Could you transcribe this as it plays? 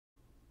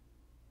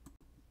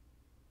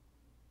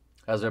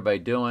How's everybody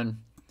doing?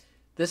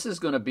 This is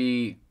going to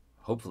be,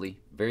 hopefully,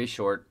 very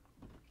short.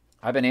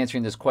 I've been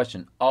answering this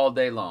question all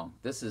day long.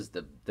 This is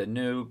the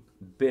new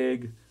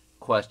big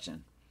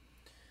question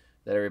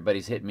that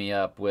everybody's hitting me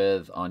up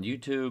with on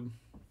YouTube,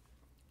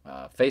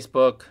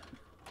 Facebook,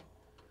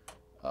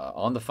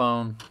 on the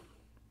phone,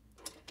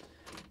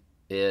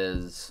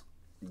 is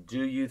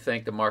do you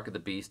think the mark of the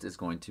beast is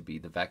going to be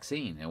the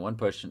vaccine? And one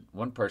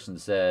person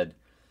said,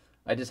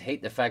 I just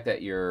hate the fact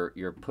that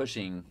you're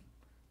pushing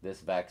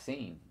this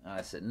vaccine. And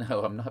I said,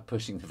 no, I'm not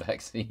pushing the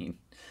vaccine.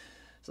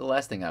 It's the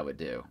last thing I would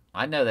do.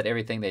 I know that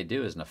everything they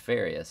do is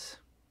nefarious.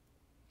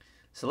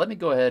 So let me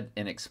go ahead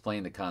and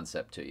explain the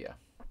concept to you.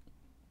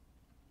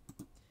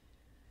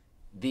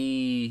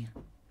 The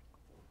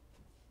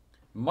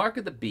mark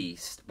of the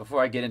beast,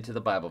 before I get into the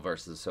Bible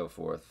verses and so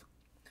forth,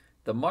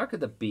 the mark of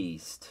the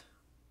beast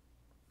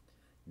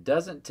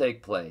doesn't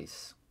take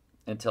place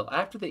until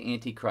after the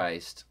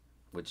Antichrist,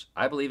 which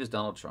I believe is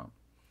Donald Trump,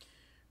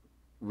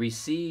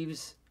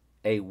 receives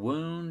a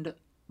wound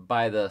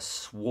by the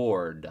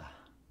sword,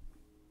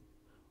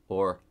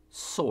 or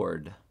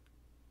sword,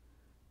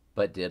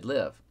 but did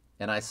live.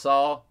 And I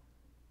saw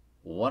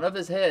one of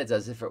his heads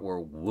as if it were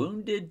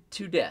wounded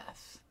to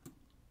death,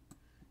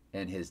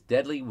 and his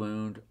deadly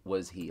wound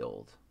was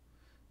healed.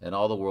 And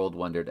all the world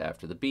wondered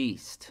after the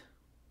beast.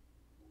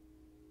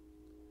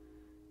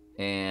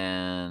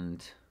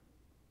 And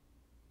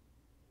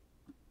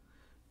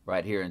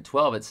right here in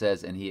 12 it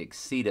says, and he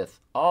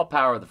exceedeth all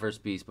power of the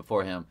first beast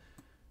before him,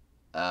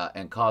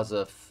 and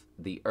causeth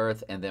the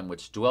earth and them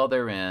which dwell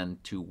therein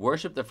to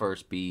worship the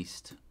first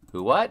beast,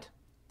 who what?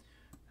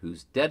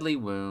 Whose deadly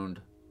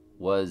wound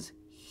was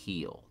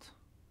healed.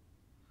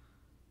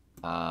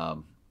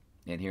 And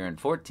here in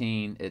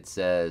 14 it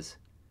says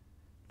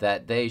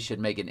that they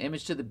should make an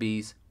image to the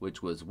beast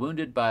which was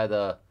wounded by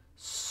the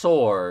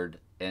sword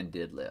and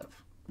did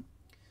live.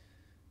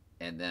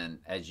 And then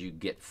as you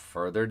get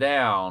further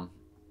down,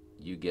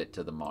 you get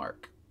to the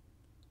mark.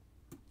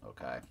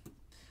 Okay?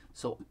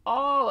 So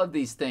all of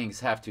these things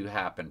have to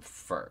happen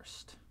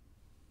first.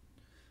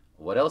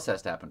 What else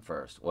has to happen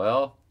first?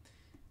 Well,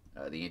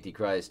 the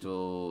Antichrist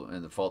will,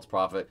 and the false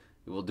prophet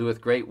will do with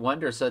great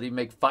wonder so that he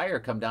make fire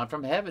come down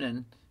from heaven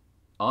and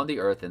on the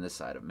earth in the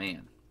sight of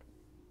man.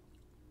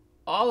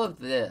 All of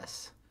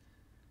this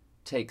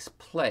takes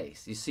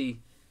place. You see,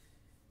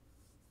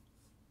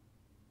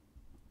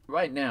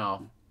 right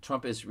now,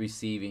 Trump is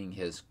receiving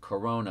his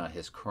corona,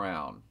 his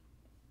crown.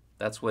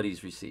 That's what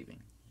he's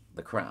receiving,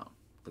 the crown,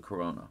 the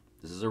corona.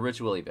 This is a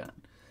ritual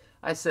event.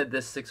 I said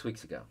this 6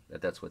 weeks ago,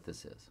 that's what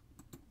this is.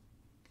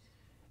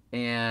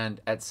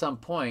 And at some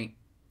point,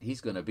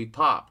 he's going to be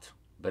popped,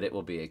 but it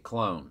will be a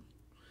clone.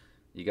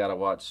 You got to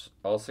watch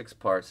all 6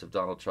 parts of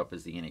Donald Trump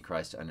as the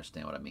Antichrist to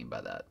understand what I mean by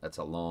that. That's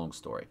a long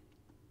story.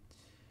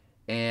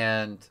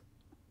 And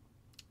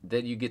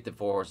then you get the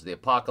 4 horses of the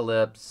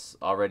apocalypse.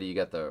 Already you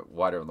got the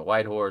rider on the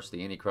white horse,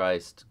 the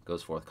Antichrist,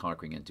 goes forth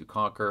conquering and to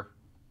conquer.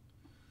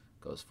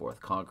 Goes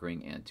forth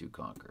conquering and to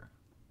conquer.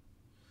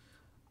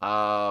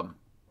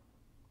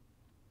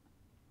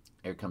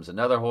 Here comes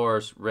another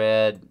horse,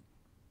 red,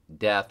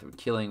 death,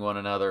 killing one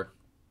another.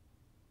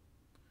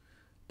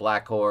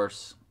 Black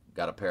horse,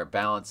 got a pair of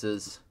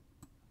balances.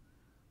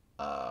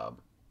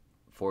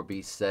 4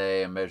 beasts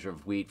say, a measure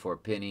of wheat for a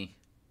penny,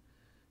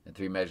 and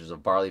 3 measures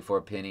of barley for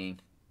a penny.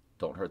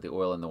 Don't hurt the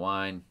oil in the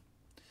wine.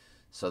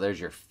 So there's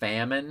your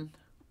famine.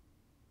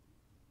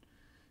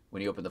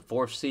 When you open the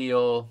 4th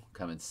seal,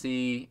 come and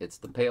see. It's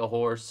the pale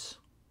horse.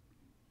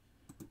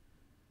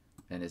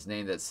 And his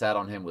name that sat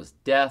on him was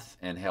Death,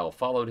 and hell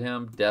followed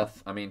him.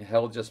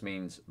 Hell just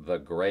means the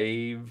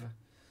grave.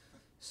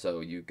 So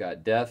you've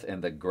got death,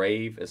 and the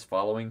grave is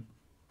following.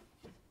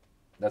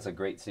 That's a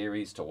great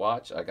series to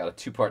watch. I got a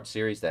 2-part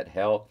series that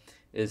hell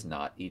is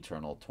not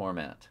eternal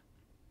torment.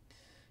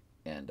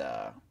 And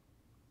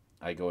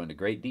I go into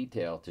great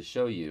detail to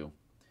show you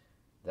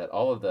that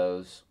all of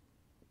those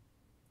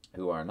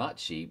who are not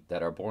sheep,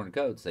 that are born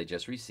goats, they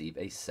just receive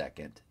a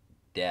second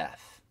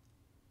death.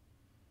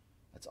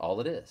 That's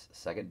all it is, a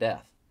second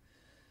death.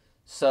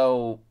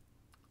 So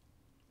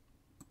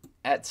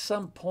at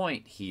some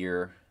point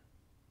here,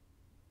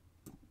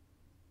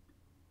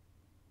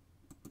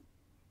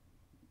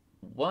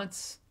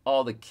 once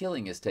all the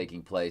killing is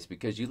taking place,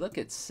 because you look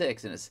at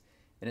 6 and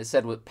it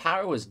said, what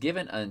power was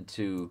given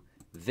unto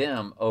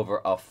them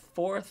over the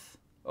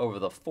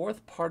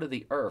 4th part of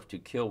the earth to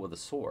kill with a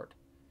sword,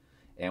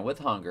 and with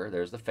hunger,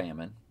 there's the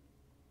famine,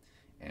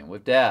 and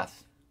with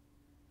death,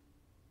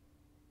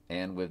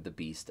 and with the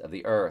beast of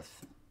the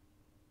earth.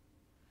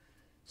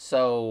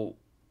 So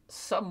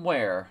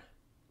somewhere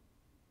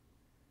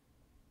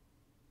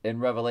in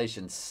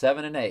Revelation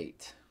 7 and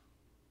 8,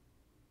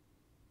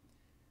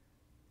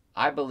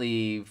 I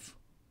believe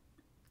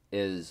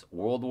is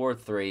World War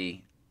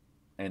III,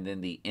 and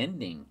then the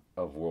ending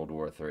of World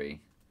War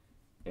III,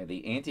 and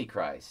the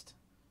Antichrist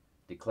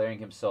declaring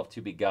himself to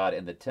be God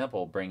in the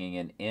temple, bringing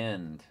an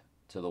end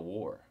to the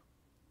war.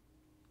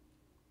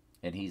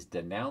 And he's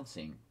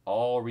denouncing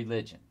all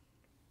religion.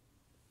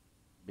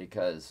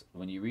 because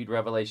when you read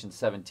Revelation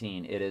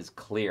 17, it is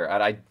clear.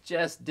 And I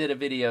just did a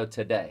video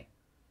today,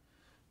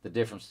 the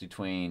difference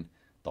between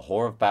the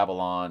Whore of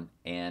Babylon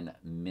and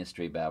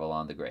Mystery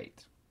Babylon the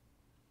Great.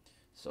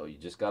 So you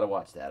just got to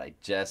watch that. I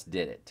just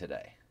did it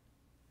today.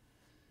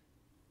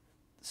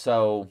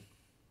 So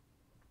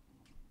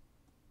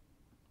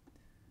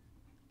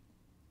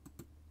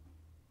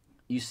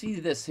you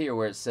see this here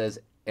where it says,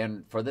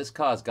 and for this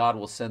cause God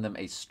will send them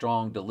a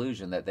strong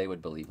delusion that they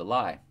would believe a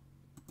lie,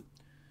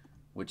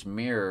 which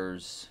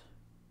mirrors,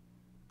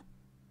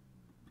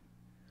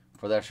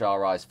 for there shall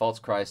arise false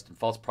Christ and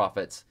false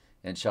prophets,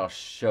 and shall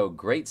show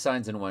great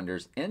signs and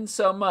wonders,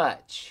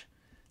 insomuch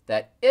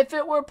that if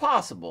it were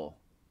possible,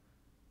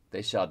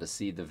 they shall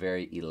deceive the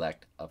very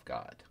elect of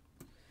God.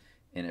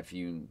 And if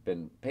you've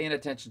been paying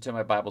attention to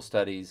my Bible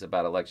studies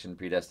about election,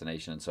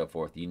 predestination, and so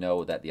forth, you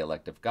know that the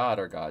elect of God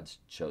are God's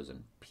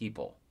chosen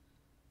people.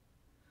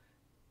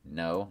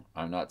 No,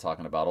 I'm not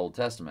talking about Old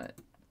Testament.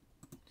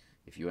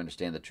 If you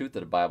understand the truth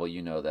of the Bible,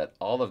 you know that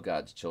all of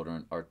God's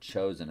children are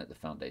chosen at the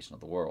foundation of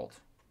the world.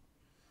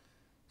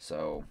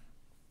 So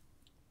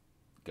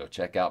go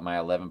check out my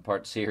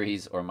 11-part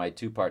series or my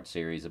 2-part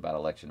series about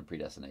election and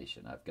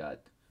predestination. I've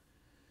got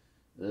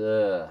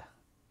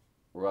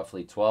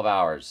roughly 12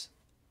 hours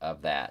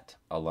of that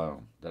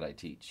alone that I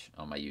teach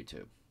on my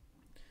YouTube.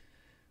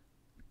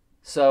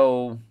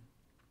 So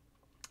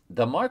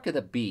the mark of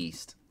the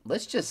beast,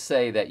 let's just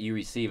say that you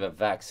receive a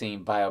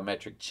Vaxxine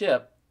biometric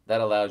chip that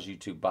allows you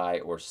to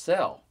buy or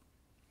sell.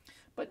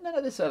 But none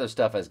of this other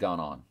stuff has gone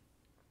on.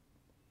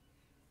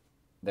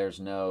 There's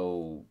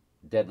no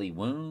deadly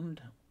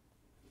wound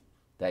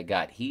that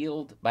got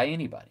healed by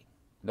anybody.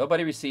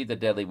 Nobody received a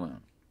deadly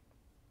wound.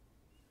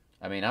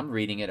 I mean, I'm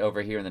reading it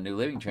over here in the New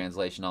Living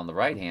Translation on the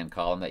right-hand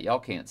column that y'all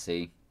can't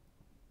see.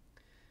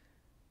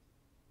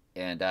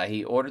 And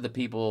he ordered the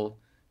people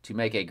to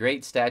make a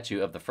great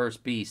statue of the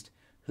first beast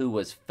who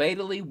was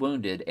fatally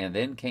wounded and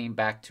then came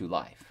back to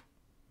life.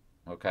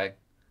 Okay?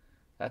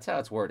 That's how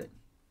it's worded.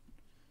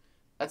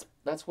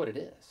 That's what it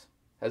is.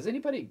 Has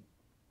anybody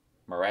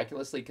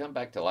miraculously come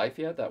back to life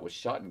yet that was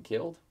shot and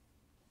killed?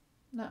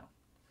 No.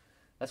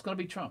 That's going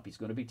to be Trump. He's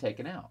going to be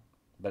taken out.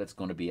 But it's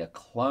going to be a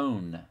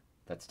clone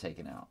that's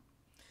taken out.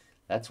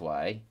 That's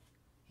why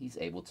he's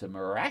able to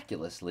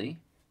miraculously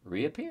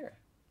reappear.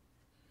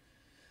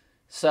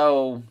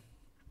 So,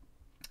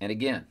 and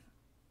again,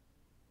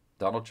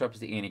 Donald Trump is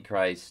the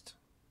Antichrist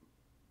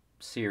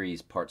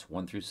series parts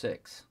 1 through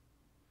 6.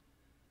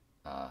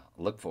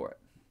 Look for it.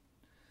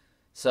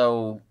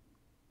 So,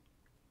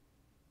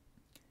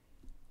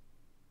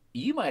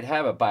 you might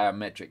have a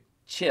biometric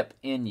chip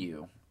in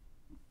you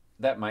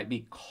that might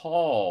be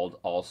called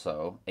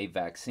also a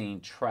vaccine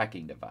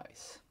tracking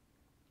device.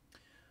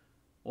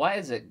 Why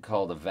is it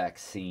called a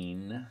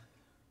vaccine?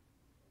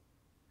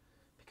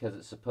 Because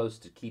it's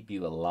supposed to keep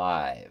you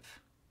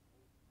alive.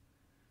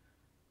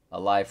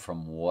 Alive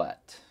from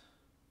what?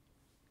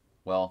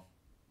 Well,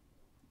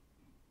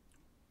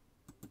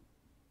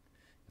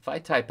 if I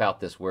type out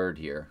this word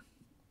here,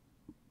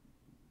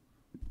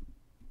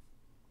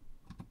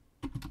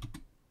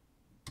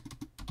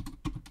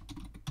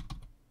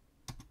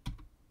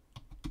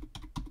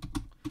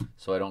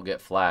 so I don't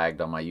get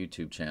flagged on my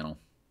YouTube channel.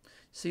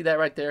 See that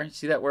right there?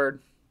 See that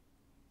word?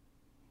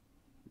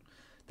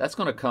 That's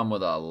going to come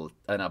with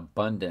an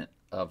abundance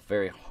of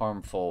very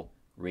harmful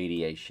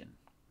radiation.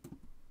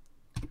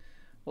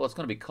 Well, it's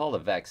going to be called a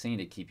vaccine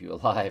to keep you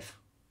alive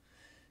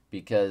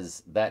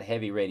because that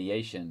heavy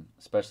radiation,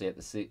 especially at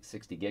the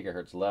 60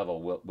 gigahertz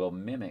level, will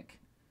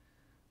mimic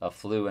a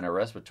flu and a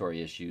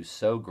respiratory issue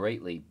so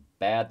greatly,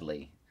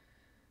 badly,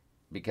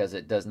 because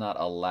it does not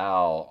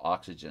allow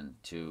oxygen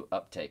to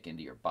uptake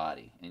into your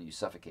body and you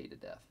suffocate to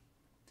death.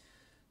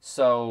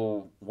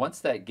 So once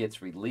that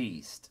gets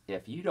released,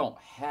 if you don't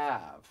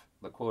have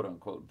the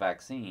quote-unquote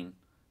vaccine,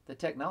 the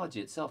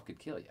technology itself could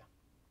kill you.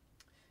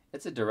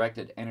 It's a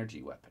directed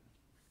energy weapon.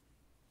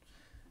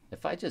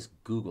 If I just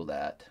Google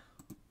that,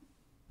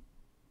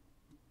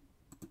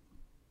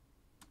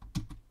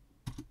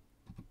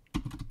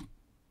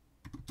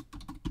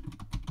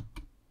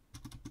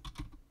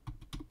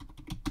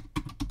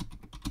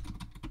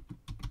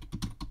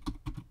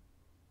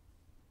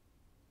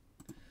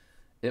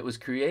 it was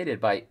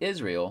created by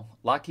Israel,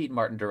 Lockheed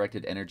Martin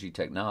directed energy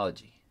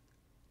technology.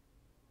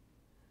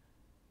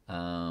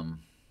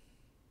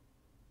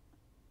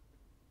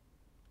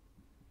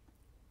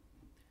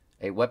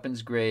 A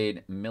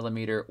weapons-grade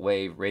millimeter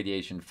wave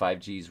radiation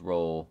 5G's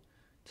role.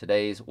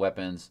 Today's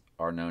weapons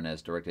are known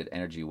as directed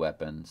energy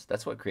weapons.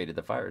 That's what created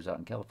the fires out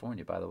in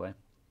California, by the way.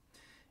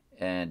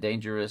 And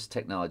dangerous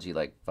technology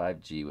like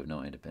 5G with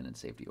no independent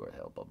safety or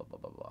help, blah, blah, blah,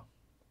 blah, blah.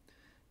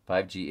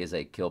 5G is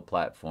a kill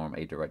platform,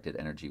 a directed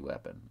energy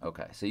weapon.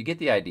 Okay, so you get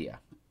the idea.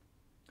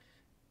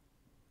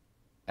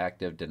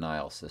 Active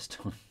denial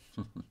system.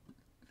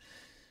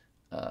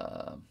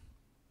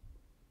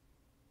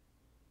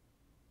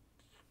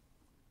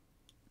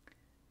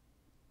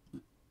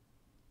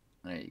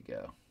 There you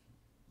go.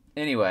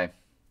 Anyway,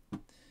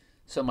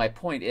 so my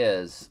point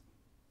is,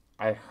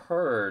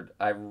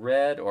 I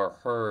read or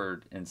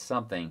heard in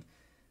something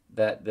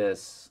that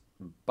this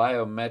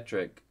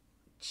biometric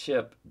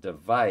chip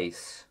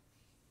device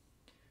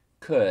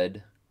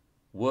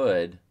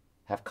would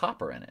have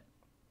copper in it.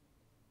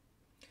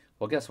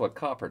 Well, guess what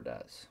copper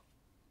does?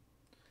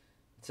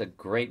 It's a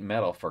great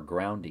metal for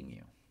grounding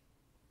you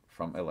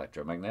from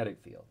electromagnetic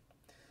field.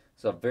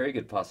 So a very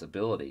good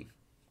possibility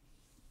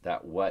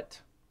that what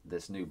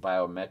this new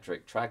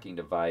biometric tracking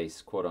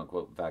device, quote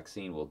unquote,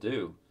 vaccine will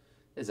do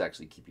is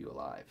actually keep you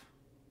alive.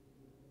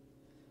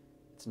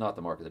 It's not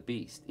the mark of the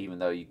beast, even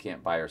though you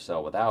can't buy or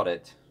sell without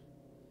it.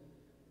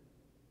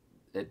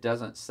 It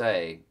doesn't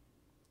say,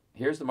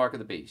 here's the mark of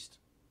the beast.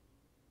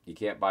 You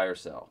can't buy or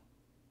sell.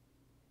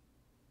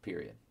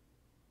 Period.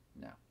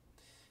 No.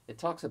 It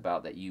talks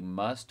about that you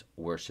must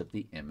worship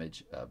the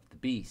image of the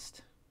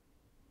beast.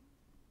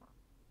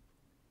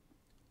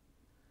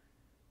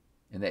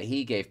 And that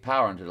he gave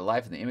power unto the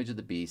life in the image of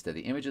the beast, that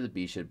the image of the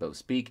beast should both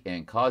speak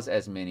and cause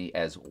as many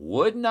as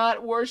would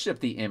not worship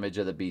the image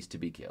of the beast to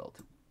be killed.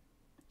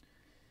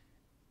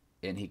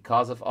 And he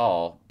causeth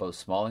all, both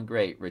small and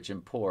great, rich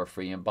and poor,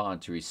 free and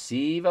bond, to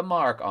receive a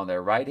mark on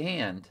their right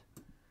hand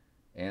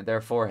and their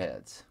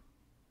foreheads,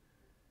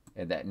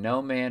 and that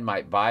no man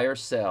might buy or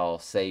sell,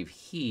 save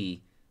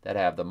he that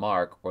have the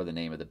mark, or the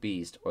name of the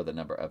beast, or the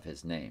number of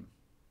his name.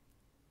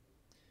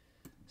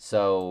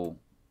 So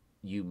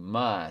you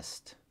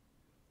must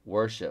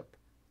worship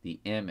the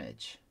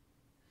image.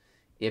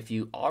 If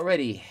you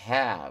already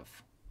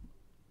have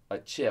a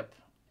chip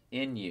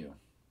in you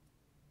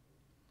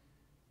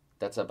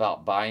that's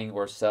about buying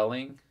or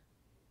selling,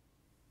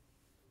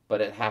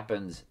 but it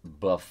happens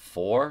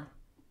before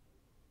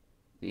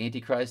the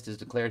Antichrist has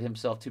declared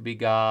himself to be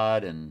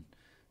God and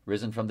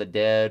risen from the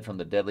dead, from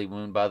the deadly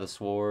wound by the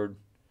sword,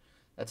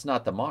 that's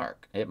not the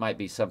mark. It might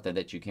be something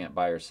that you can't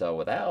buy or sell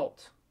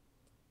without,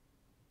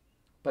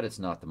 but it's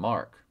not the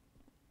mark.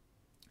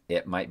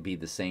 It might be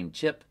the same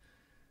chip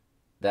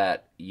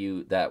that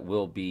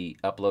will be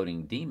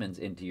uploading demons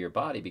into your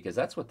body, because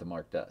that's what the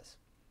mark does.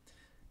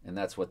 And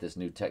that's what this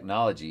new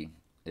technology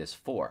is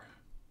for.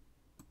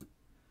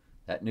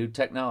 That new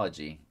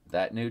technology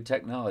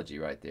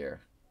right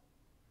there,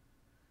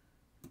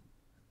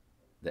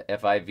 the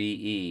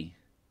FIVE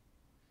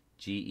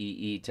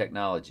GEE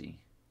technology,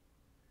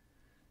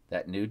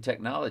 that new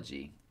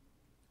technology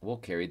will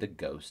carry the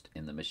ghost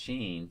in the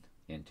machine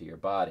into your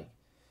body.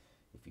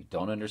 If you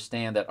don't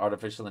understand that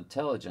artificial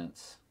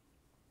intelligence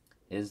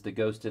is the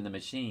ghost in the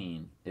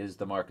machine, is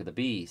the mark of the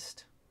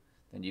beast,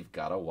 then you've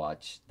got to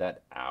watch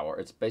that hour.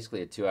 It's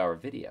basically a 2-hour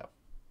video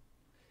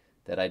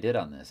that I did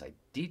on this. I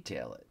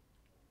detail it.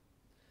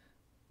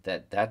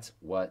 That's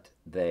what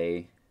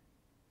they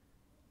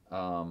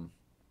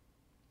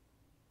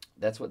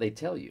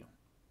tell you.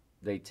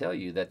 They tell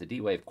you that the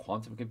D-Wave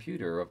quantum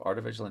computer of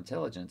artificial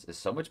intelligence is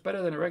so much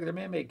better than a regular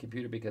man-made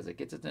computer because it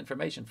gets its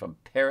information from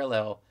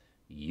parallel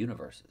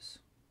universes.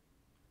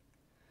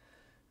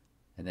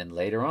 And then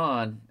later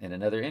on, in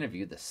another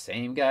interview, the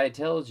same guy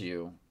tells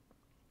you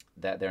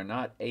that they're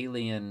not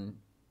alien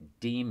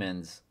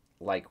demons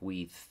like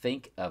we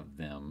think of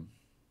them.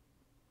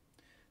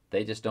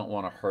 They just don't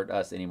want to hurt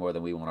us any more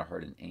than we want to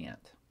hurt an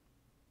ant,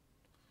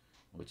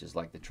 which is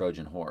like the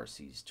Trojan horse.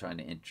 He's trying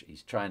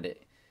to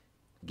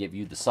give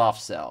you the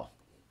soft sell.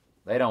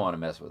 They don't want to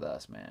mess with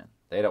us, man.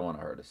 They don't want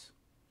to hurt us.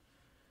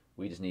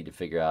 We just need to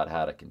figure out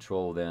how to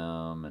control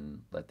them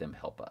and let them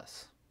help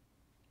us.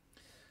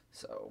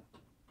 So,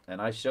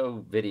 and I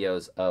show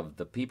videos of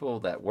the people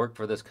that work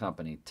for this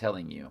company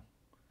telling you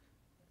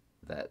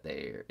that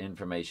their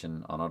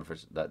information on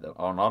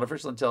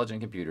artificial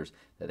intelligent computers,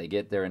 that they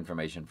get their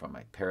information from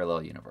a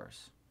parallel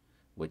universe,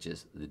 which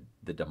is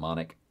the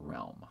demonic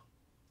realm.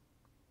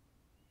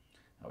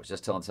 I was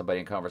just telling somebody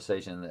in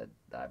conversation that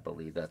I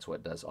believe that's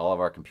what does all of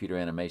our computer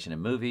animation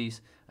in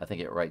movies. I think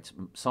it writes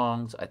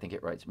songs. I think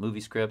it writes movie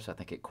scripts. I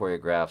think it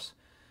choreographs,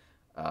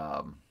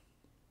 what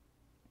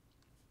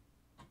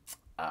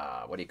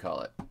do you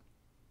call it?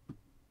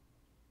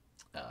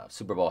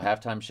 Super Bowl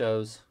halftime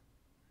shows.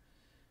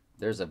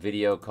 There's a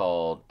video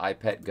called I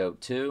Pet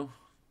Goat 2.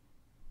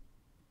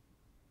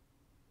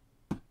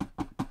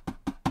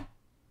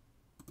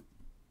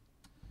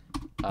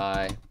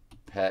 I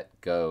Pet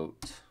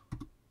Goat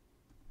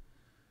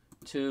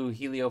 2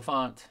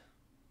 Heliofont.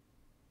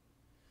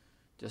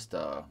 Just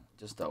a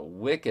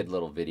wicked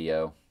little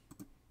video.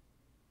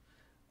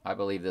 I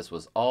believe this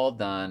was all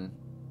done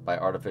by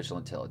artificial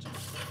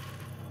intelligence.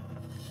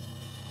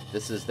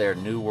 This is their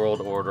New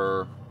World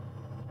Order.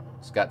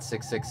 He's got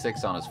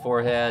 666 on his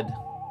forehead.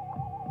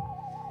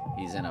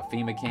 He's in a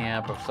FEMA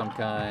camp of some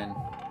kind,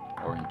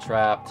 or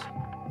entrapped.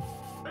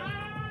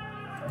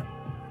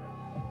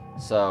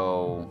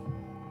 So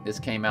this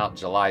came out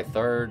July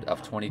 3rd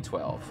of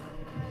 2012.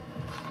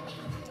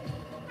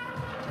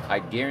 I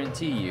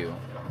guarantee you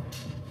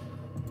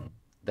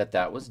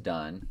that was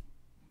done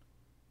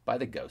by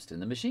the ghost in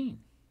the machine.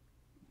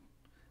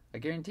 I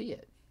guarantee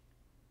it.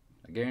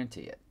 I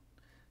guarantee it.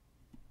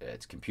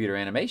 It's computer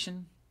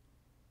animation.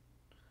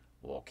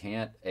 Well,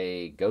 can't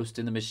a ghost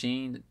in the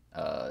machine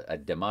A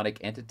demonic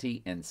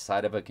entity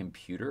inside of a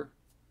computer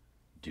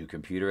do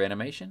computer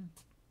animation?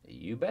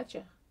 You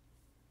betcha.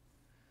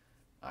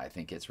 I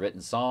think it's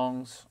written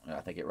songs.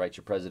 I think it writes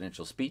your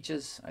presidential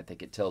speeches. I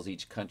think it tells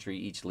each country,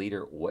 each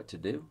leader what to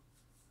do.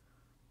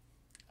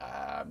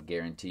 I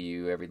guarantee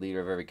you every leader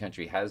of every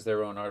country has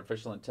their own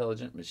artificial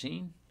intelligence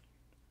machine.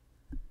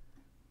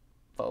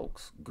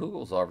 Folks,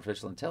 Google's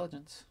artificial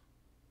intelligence.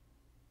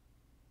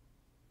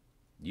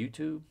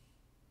 YouTube,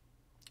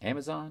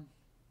 Amazon,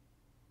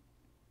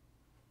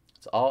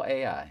 it's all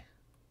AI.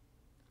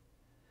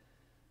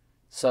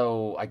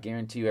 So I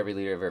guarantee you every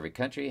leader of every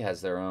country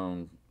has their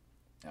own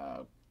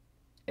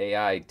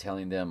AI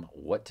telling them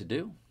what to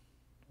do,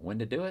 when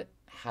to do it,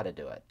 how to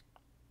do it.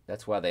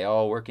 That's why they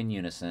all work in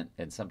unison,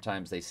 and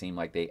sometimes they seem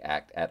like they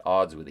act at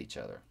odds with each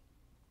other.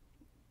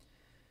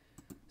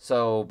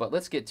 So, but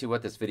let's get to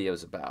what this video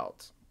is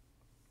about.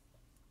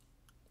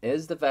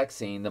 Is the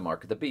vaccine the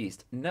mark of the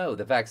beast? No,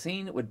 the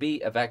vaccine would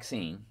be a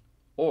vaccine,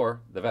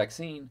 or the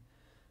vaccine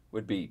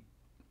would be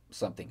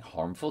something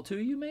harmful to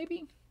you,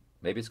 maybe.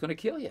 Maybe it's going to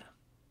kill you.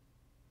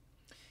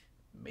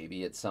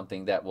 Maybe it's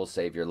something that will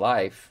save your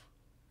life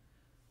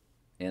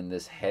in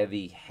this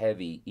heavy,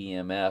 heavy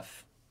EMF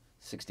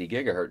 60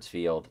 gigahertz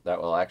field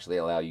that will actually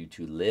allow you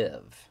to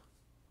live.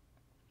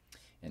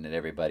 And then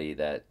everybody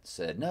that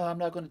said, no, I'm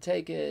not going to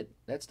take it,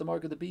 that's the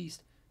mark of the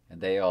beast, and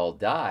they all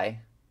die,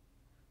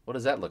 what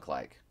does that look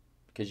like?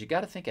 Because you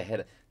got to think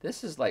ahead.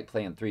 This is like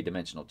playing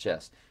three-dimensional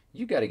chess.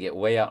 You got to get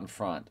way out in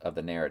front of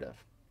the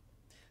narrative.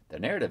 The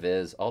narrative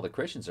is all the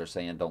Christians are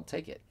saying don't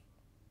take it.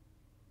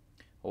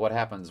 Well, what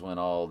happens when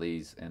all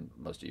these, and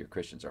most of your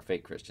Christians are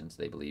fake Christians,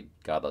 they believe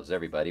God loves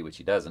everybody, which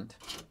he doesn't.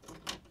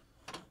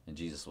 And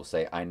Jesus will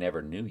say, I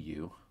never knew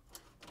you,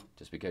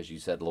 just because you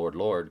said Lord,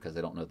 Lord, because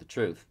they don't know the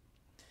truth.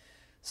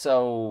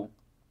 So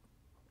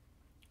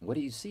what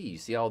do you see? You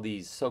see all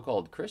these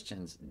so-called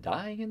Christians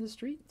dying in the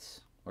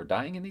streets or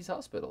dying in these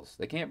hospitals.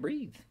 They can't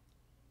breathe.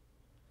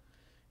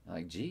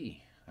 Like,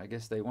 gee, I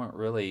guess they weren't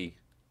really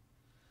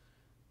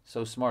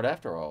so smart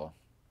after all.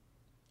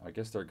 I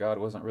guess their God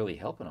wasn't really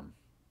helping them.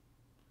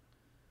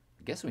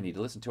 I guess we need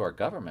to listen to our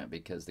government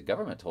because the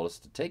government told us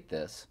to take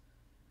this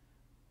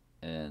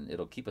and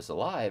it'll keep us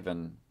alive,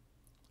 and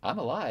I'm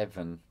alive,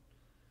 and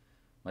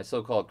my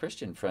so-called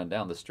Christian friend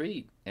down the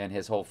street and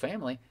his whole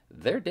family,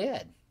 they're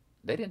dead.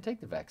 They didn't take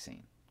the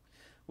vaccine,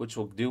 which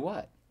will do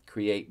what?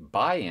 Create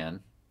buy-in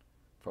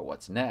for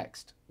what's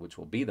next, which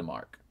will be the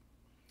mark.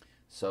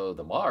 So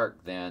the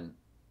mark, then,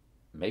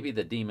 maybe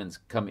the demons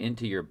come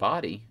into your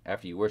body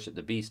after you worship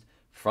the beast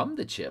from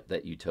the chip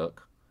that you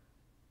took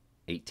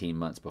 18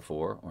 months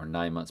before, or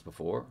 9 months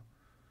before,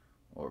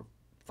 or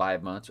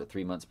 5 months or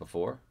 3 months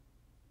before.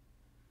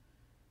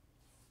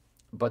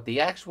 But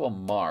the actual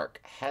mark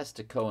has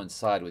to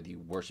coincide with you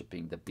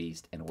worshiping the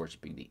beast and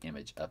worshiping the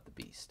image of the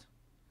beast.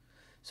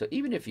 So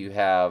even if you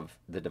have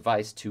the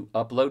device to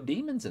upload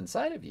demons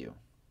inside of you,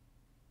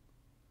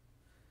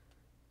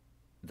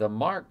 the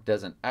mark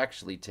doesn't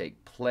actually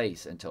take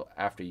place until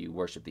after you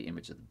worship the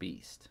image of the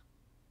beast.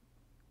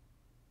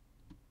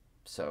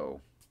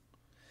 So,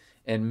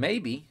 and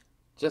maybe,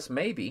 just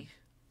maybe,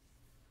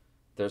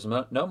 there's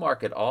no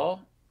mark at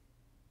all,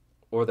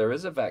 or there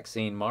is a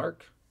vaccine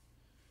mark,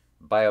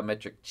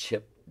 biometric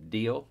chip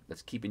deal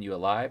that's keeping you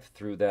alive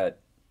through that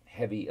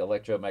heavy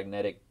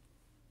electromagnetic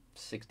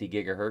 60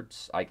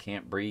 gigahertz I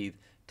can't breathe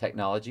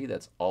technology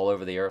that's all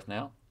over the earth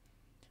now.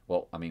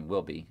 Well, I mean,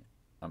 will be.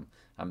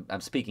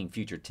 I'm speaking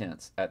future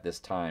tense at this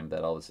time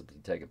that all this is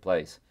taking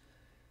place,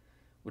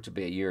 which will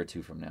be a year or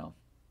two from now.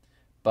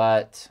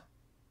 But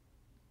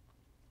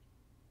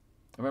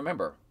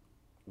remember,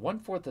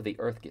 1/4 of the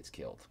earth gets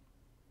killed.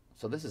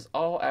 So this is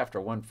all after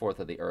 1/4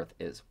 of the earth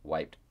is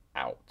wiped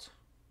out.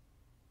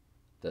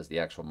 Does the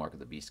actual mark of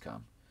the beast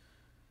come?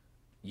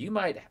 You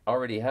might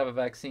already have a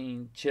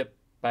vaccine, chip,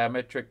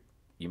 biometric.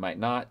 You might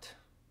not.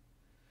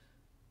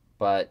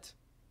 But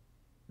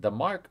the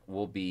mark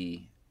will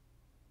be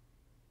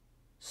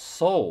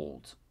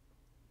sold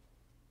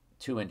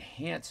to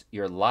enhance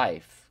your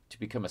life, to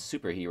become a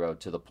superhero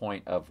to the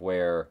point of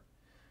where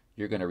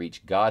you're going to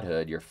reach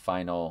godhood, your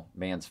final,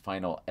 man's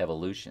final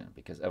evolution,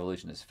 because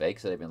evolution is fake,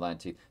 so they've been lying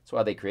to you. That's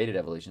why they created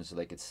evolution, so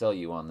they could sell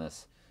you on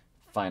this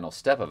final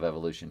step of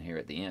evolution here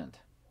at the end.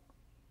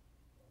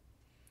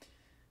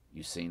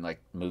 You've seen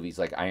like movies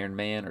like Iron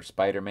Man or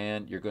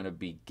Spider-Man, you're going to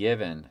be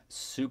given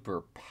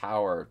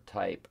superpower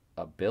type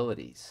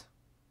abilities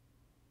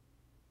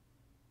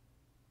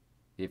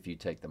if you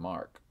take the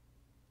mark.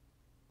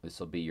 This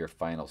will be your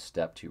final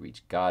step to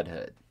reach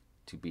godhood,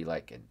 to be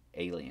like an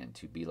alien,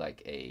 to be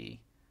like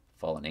a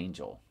fallen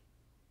angel.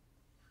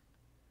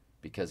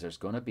 Because there's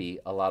going to be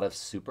a lot of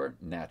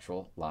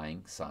supernatural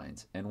lying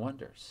signs and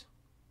wonders.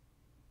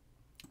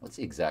 What's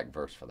the exact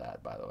verse for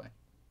that, by the way?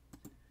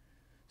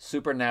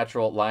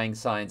 Supernatural lying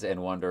signs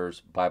and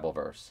wonders, Bible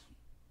verse.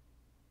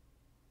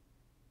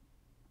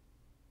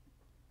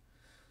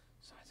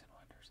 Signs and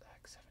wonders,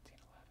 Acts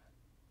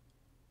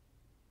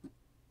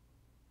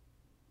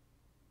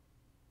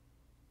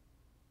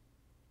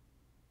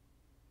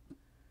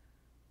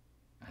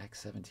 17:11. Acts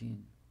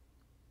 17.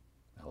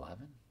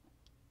 11?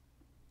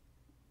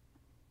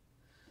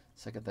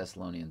 2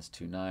 Thessalonians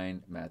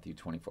 2:9, Matthew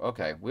 24.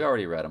 Okay, we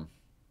already read them.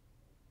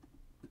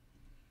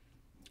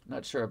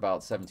 Not sure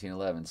about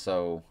 17:11.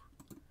 So,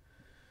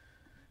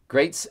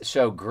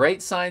 show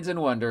great signs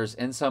and wonders,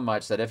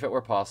 insomuch that if it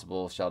were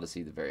possible, shall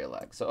deceive the very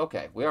elect. So,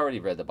 okay, we already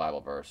read the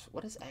Bible verse.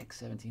 What is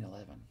Acts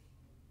 17:11?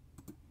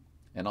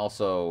 And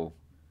also,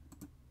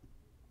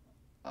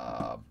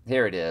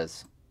 here it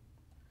is.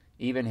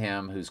 Even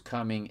him whose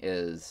coming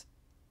is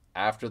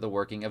after the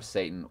working of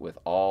Satan with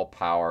all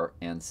power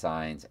and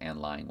signs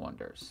and lying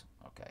wonders.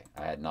 Okay,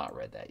 I had not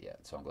read that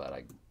yet, so I'm glad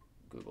I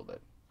Googled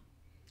it.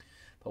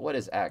 But what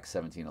is Acts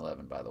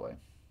 17:11, by the way?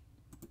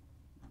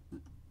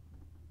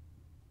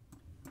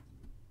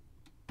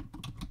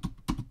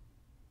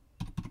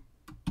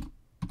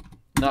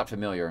 Not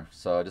familiar,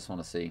 so I just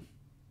want to see.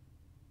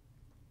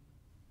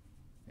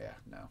 Yeah,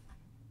 no.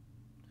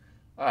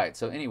 All right,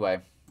 so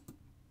anyway.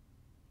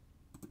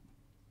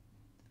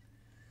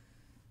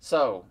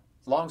 So,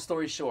 long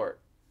story short,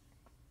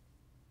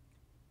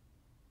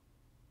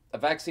 a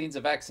vaccine's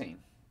a vaccine.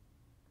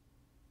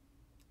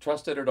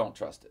 Trust it or don't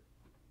trust it.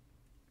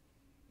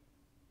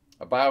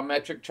 A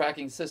biometric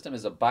tracking system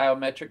is a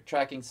biometric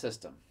tracking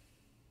system.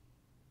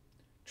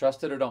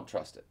 Trust it or don't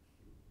trust it.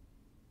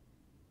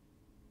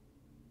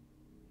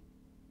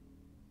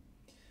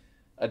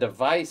 A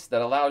device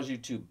that allows you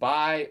to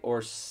buy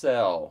or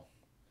sell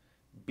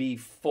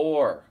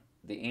before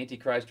the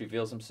Antichrist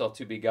reveals himself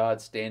to be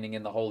God standing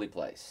in the holy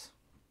place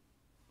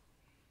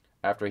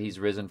after he's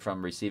risen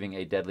from receiving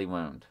a deadly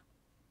wound.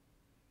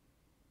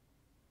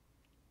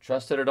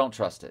 Trust it or don't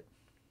trust it.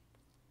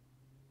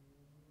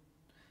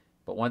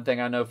 But one thing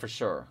I know for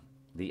sure,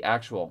 the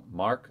actual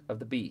mark of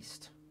the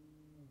beast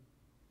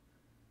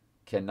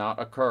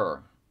cannot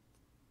occur.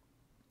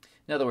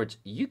 In other words,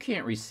 you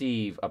can't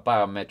receive a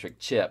biometric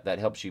chip that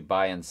helps you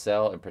buy and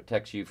sell and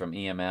protects you from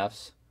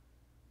EMFs.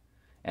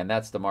 And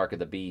that's the mark of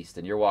the beast.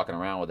 And you're walking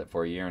around with it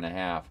for a year and a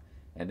half.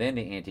 And then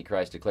the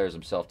Antichrist declares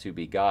himself to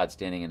be God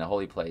standing in the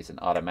holy place, and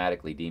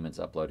automatically demons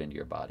upload into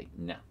your body.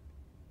 No.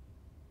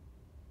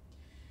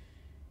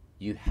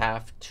 You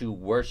have to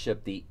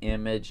worship the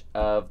image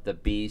of the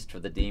beast for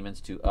the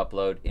demons to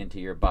upload into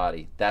your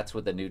body. That's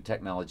what the new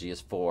technology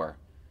is for.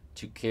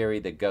 To carry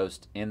the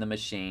ghost in the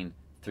machine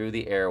through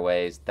the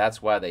airways.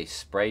 That's why they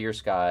spray your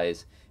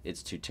skies.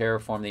 It's to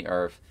terraform the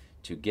earth,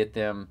 to get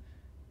them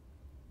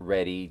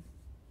ready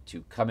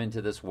to come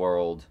into this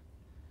world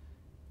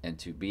and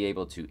to be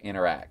able to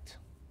interact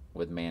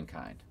with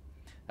mankind.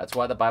 That's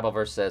why the Bible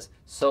verse says,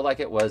 so like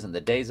it was in the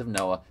days of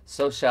Noah,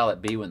 so shall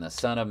it be when the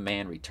Son of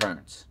Man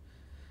returns.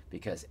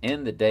 Because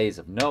in the days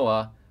of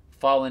Noah,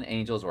 fallen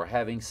angels were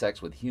having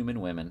sex with human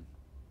women.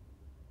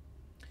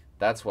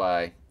 That's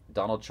why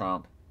Donald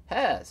Trump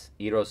has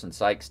Eros and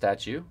Psyche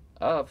statue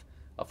of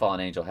a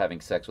fallen angel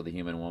having sex with a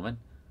human woman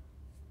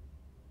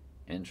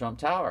in Trump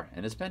Tower,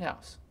 in his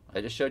penthouse. I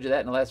just showed you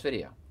that in the last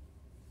video.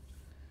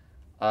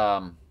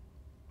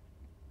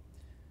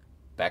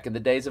 Back in the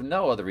days of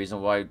Noah, the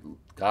reason why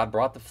God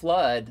brought the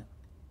flood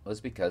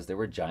was because there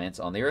were giants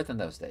on the earth in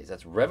those days.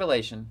 That's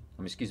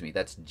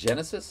that's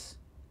Genesis.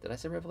 Did I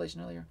say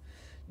Revelation earlier?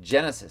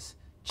 Genesis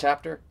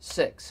chapter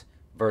 6,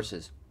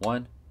 verses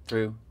 1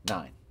 through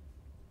 9.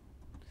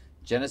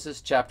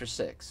 Genesis chapter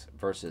 6,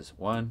 verses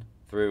 1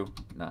 through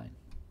 9.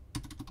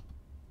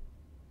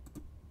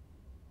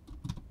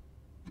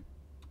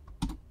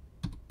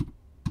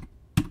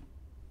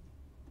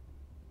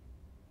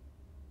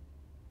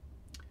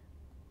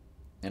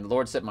 And the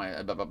Lord said,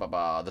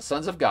 the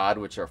sons of God,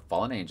 which are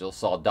fallen angels,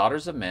 saw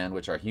daughters of men,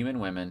 which are human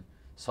women,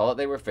 saw that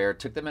they were fair,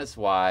 took them as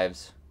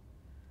wives,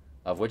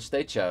 of which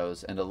they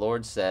chose. And the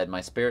Lord said,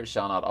 my spirit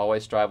shall not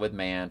always strive with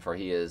man, for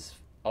he is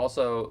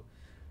also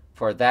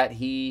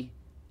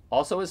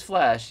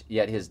flesh,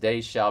 yet his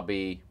days shall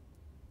be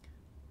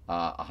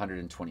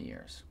 120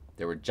 years.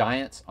 There were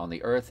giants on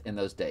the earth in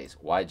those days.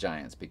 Why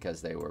giants?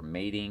 Because they were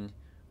mating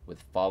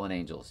with fallen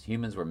angels.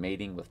 Humans were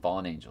mating with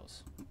fallen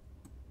angels.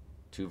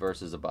 2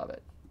 verses above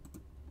it.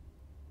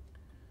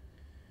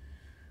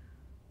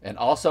 And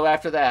also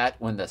after that,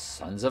 when the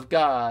sons of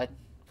God,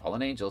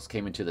 fallen angels,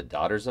 came into the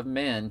daughters of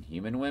men,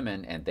 human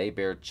women, and they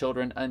bare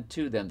children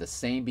unto them, the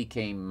same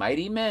became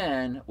mighty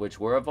men, which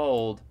were of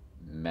old,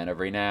 men of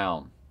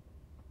renown.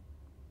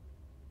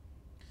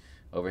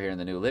 Over here in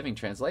the New Living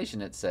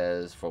Translation, it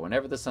says, for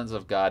whenever the sons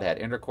of God had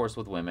intercourse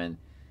with women,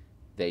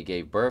 they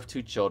gave birth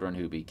to children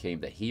who became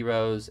the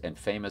heroes and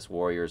famous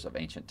warriors of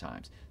ancient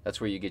times. That's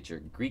where you get your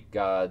Greek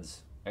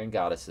gods and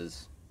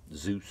goddesses,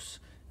 Zeus,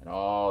 and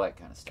all that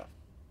kind of stuff.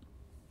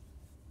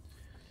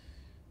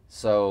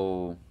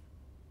 So,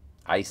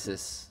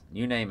 Isis,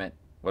 you name it,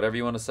 whatever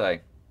you want to say.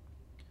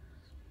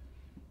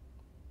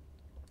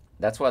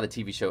 That's why the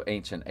TV show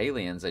Ancient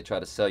Aliens, they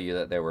try to sell you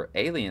that there were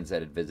aliens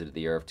that had visited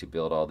the earth to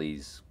build all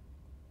these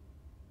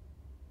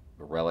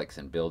relics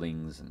and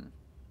buildings and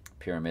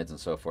pyramids and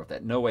so forth,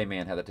 that no way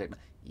man had the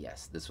technology.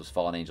 Yes, this was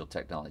fallen angel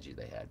technology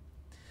they had.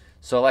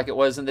 So like it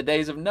was in the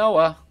days of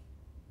Noah,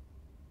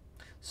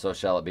 so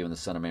shall it be when the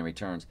Son of Man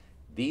returns.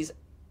 These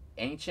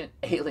ancient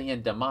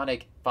alien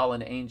demonic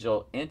fallen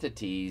angel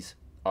entities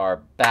are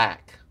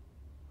back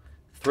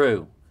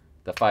through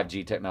the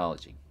 5G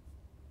technology.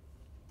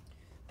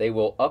 They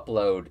will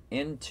upload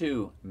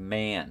into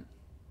man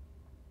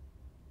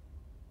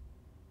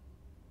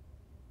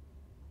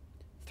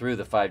through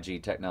the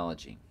 5G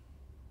technology.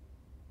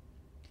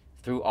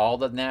 Through all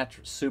the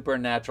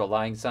supernatural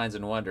lying signs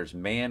and wonders,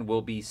 man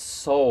will be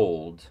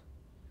sold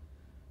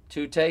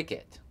to take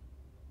it.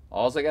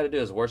 All they got to do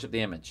is worship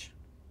the image.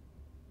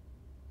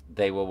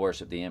 They will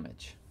worship the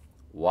image.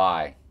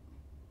 Why?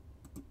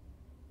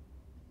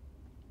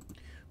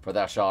 For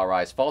thou shalt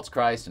arise false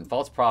Christ and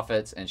false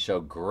prophets, and show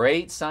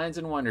great signs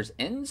and wonders,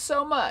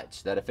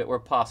 insomuch that if it were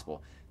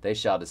possible, they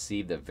shall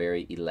deceive the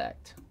very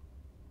elect.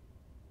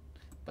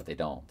 But they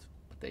don't.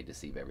 But they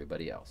deceive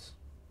everybody else.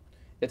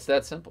 It's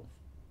that simple.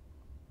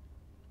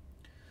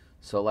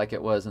 So like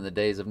it was in the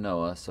days of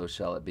Noah, so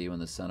shall it be when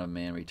the Son of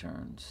Man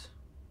returns.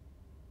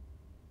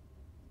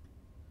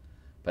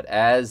 But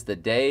as the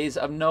days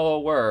of Noah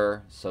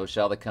were, so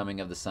shall the coming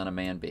of the Son of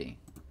Man be.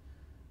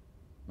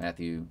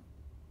 Matthew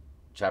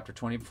chapter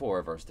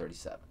 24, verse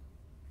 37.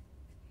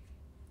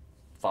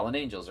 Fallen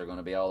angels are going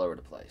to be all over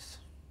the place.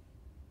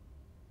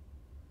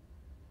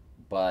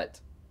 But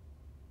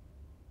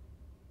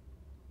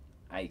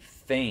I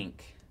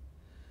think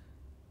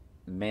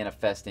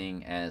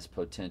manifesting as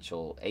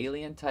potential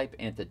alien type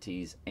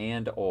entities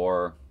and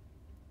or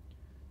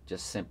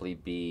just simply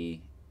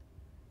be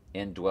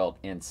indwelt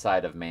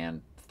inside of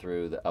man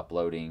through the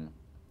uploading.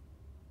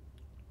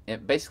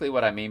 And basically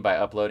what I mean by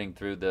uploading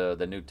through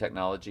the new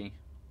technology,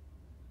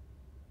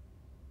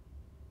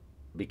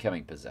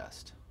 becoming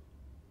possessed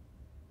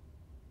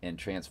and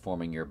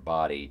transforming your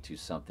body to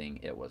something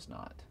it was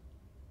not,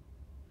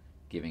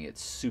 giving it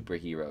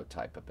superhero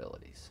type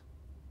abilities.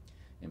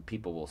 And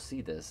people will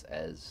see this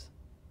as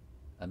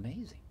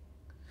amazing.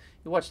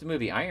 You watch the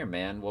movie Iron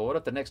Man. Well, what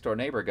if the next door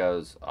neighbor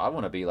goes, I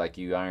want to be like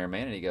you, Iron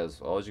Man, and he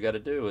goes, all you got to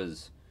do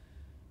is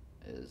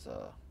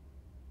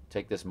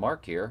take this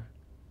mark here.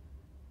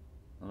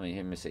 Let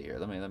me see here.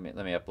 Let me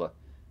upload.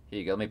 Here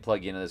you go. Let me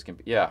plug you into this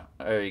computer. Yeah,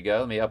 there you go.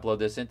 Let me upload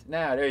this into.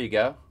 Now, there you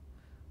go.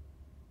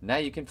 Now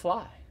you can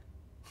fly.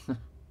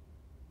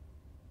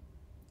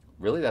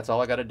 Really? That's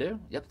all I got to do?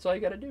 Yep, that's all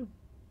you got to do.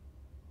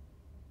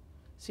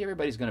 See,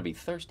 everybody's going to be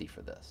thirsty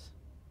for this.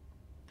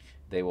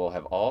 They will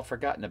have all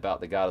forgotten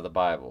about the God of the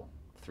Bible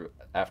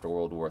after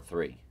World War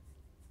III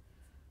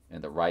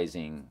and the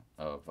rising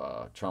of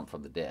Trump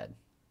from the dead,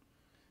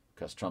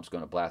 because Trump's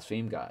going to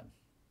blaspheme God,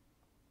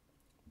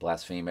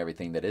 blaspheme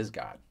everything that is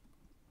God.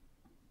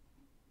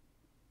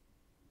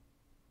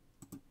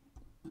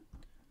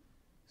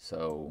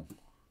 So,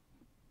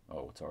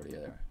 oh, it's already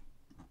there.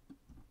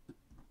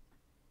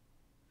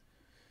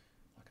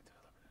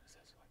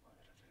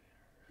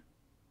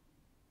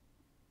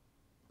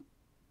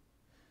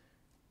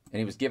 And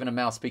he was given a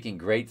mouth speaking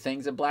great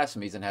things and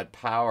blasphemies, and had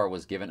power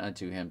was given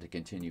unto him to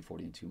continue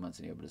 42 months.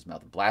 And he opened his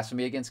mouth.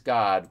 Blasphemy against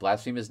God,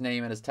 blaspheme his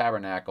name and his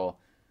tabernacle.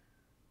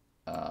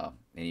 And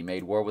he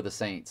made war with the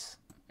saints.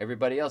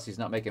 Everybody else he's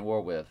not making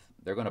war with.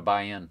 They're going to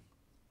buy in.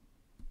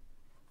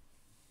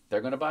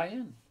 They're going to buy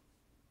in.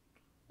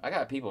 I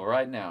got people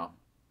right now.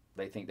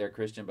 They think they're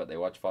Christian, but they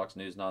watch Fox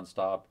News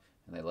nonstop,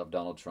 and they love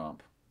Donald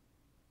Trump.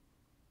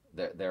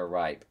 They're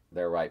ripe.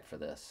 They're ripe for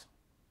this.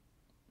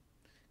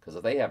 Because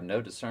if they have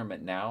no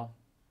discernment now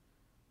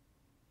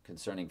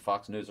concerning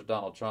Fox News or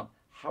Donald Trump,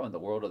 how in the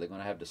world are they going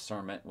to have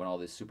discernment when all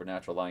these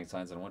supernatural lying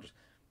signs and wonders?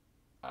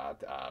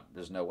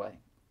 There's no way.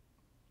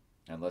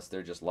 Unless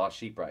they're just lost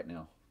sheep right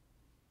now.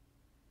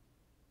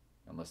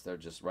 Unless they're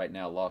just right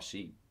now lost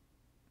sheep.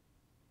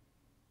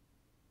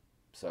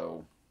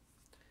 So,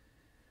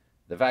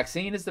 the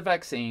vaccine is the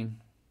vaccine.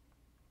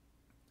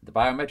 The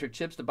biometric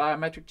chip's the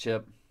biometric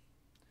chip.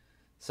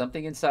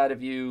 Something inside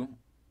of you,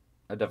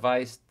 a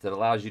device that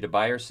allows you to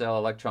buy or sell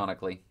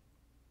electronically,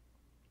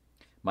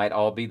 might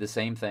all be the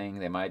same thing.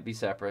 They might be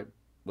separate.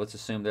 Let's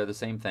assume they're the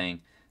same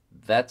thing.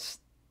 That's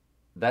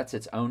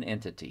its own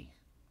entity.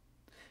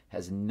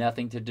 Has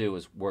nothing to do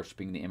with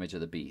worshiping the image of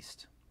the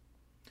beast,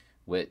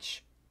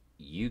 which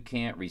you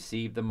can't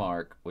receive the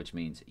mark, which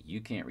means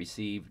you can't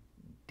receive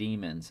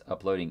demons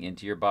uploading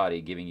into your body,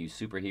 giving you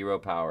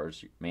superhero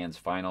powers, man's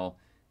final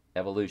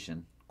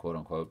evolution, quote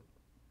unquote,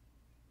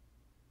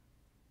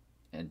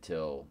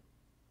 until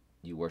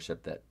you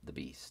worship the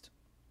beast.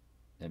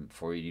 And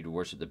for you to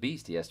worship the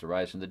beast, he has to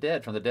rise from the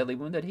dead, from the deadly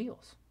wound that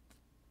heals.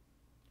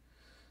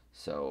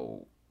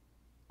 So,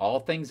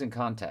 all things in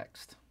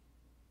context.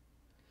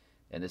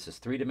 And this is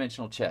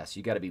three-dimensional chess.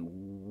 You got to be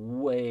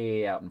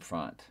way out in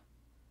front.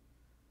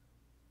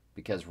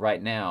 Because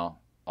right now,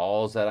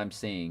 all that I'm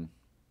seeing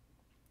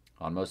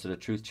on most of the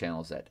truth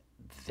channels that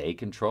they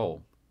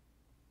control,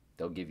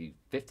 they'll give you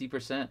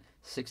 50%,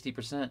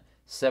 60%,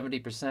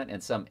 70%,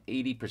 and some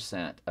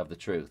 80% of the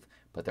truth.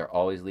 But they're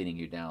always leading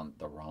you down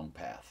the wrong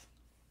path.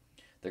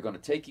 They're going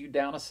to take you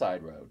down a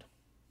side road,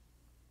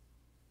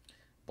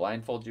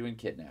 blindfold you and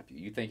kidnap you.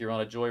 You think you're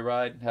on a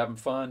joyride, having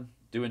fun,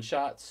 doing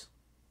shots?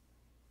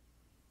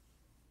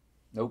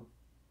 Nope.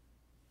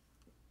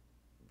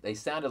 They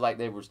sounded like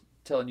they were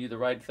telling you the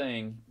right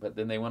thing, but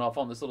then they went off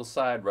on this little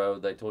side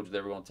road. They told you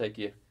they were going to take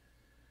you.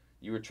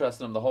 You were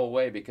trusting them the whole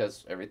way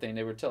because everything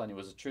they were telling you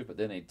was the truth, but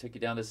then they took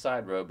you down this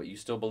side road, but you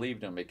still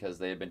believed them because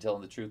they had been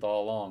telling the truth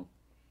all along.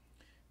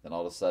 Then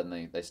all of a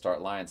sudden they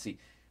start lying. See,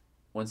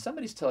 when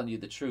somebody's telling you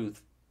the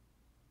truth,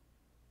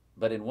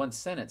 but in one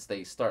sentence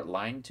they start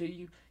lying to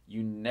you,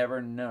 you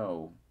never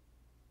know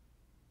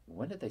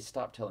when did they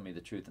stop telling me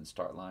the truth and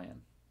start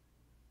lying.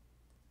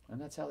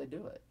 And that's how they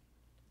do it.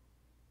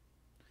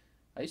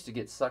 I used to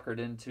get suckered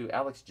into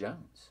Alex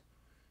Jones.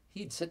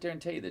 He'd sit there and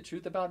tell you the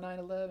truth about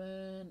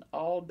 9/11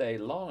 all day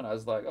long. And I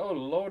was like, oh,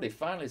 Lordy,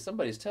 finally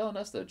somebody's telling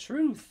us the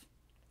truth.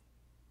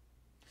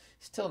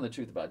 He's telling the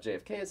truth about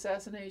JFK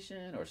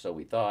assassination, or so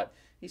we thought.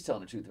 He's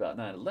telling the truth about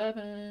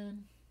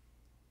 9/11,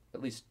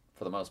 at least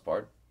for the most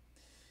part.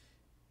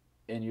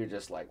 And you're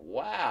just like,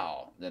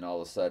 wow. Then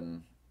all of a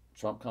sudden,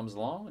 Trump comes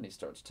along and he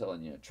starts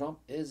telling you, Trump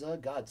is a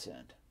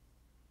godsend,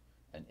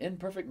 an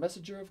imperfect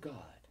messenger of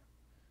God,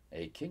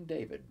 a King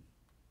David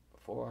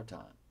before our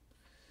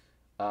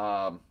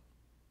time.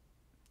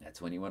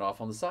 That's when he went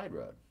off on the side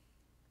road.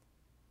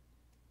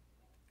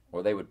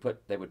 Or they would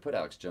put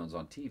Alex Jones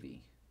on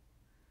TV,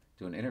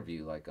 do an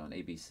interview like on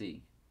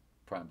ABC,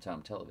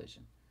 primetime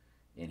television,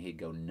 and he'd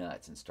go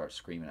nuts and start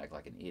screaming, act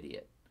like an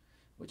idiot,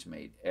 which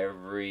made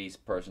every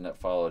person that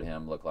followed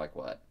him look like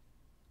what?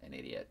 An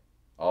idiot.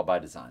 All by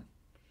design.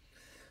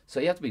 So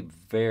you have to be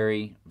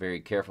very, very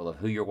careful of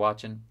who you're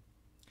watching,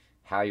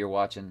 how you're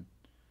watching.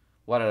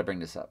 Why did I bring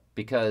this up?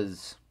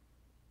 Because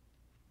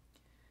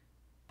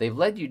they've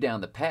led you down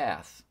the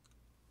path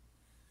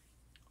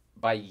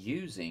by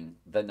using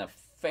the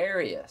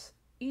nefarious,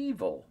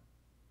 evil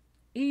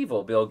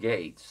Bill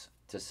Gates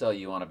to sell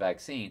you on a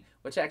vaccine,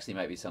 which actually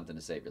might be something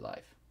to save your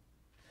life.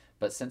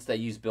 But since they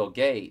use Bill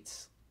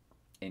Gates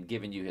in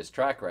giving you his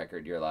track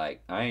record, you're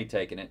like, I ain't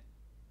taking it.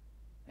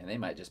 And they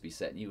might just be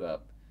setting you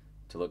up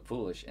to look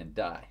foolish and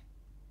die.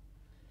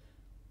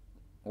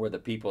 Or the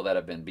people that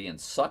have been being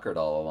suckered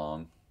all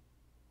along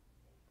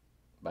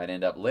might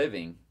end up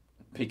living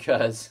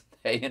because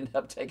they end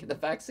up taking the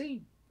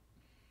vaccine.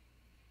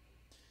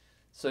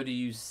 So do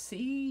you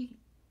see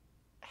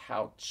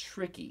how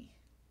tricky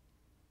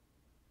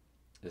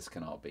this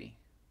can all be?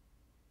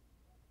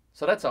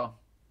 So that's all.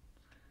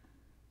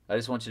 I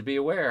just want you to be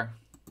aware.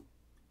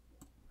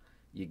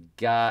 You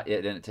got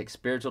it, and it takes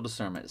spiritual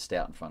discernment to stay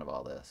out in front of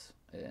all this.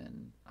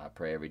 And I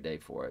pray every day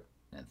for it,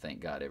 and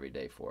thank God every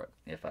day for it,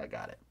 if I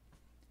got it.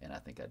 And I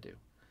think I do.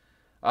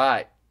 All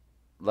right.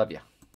 Love you.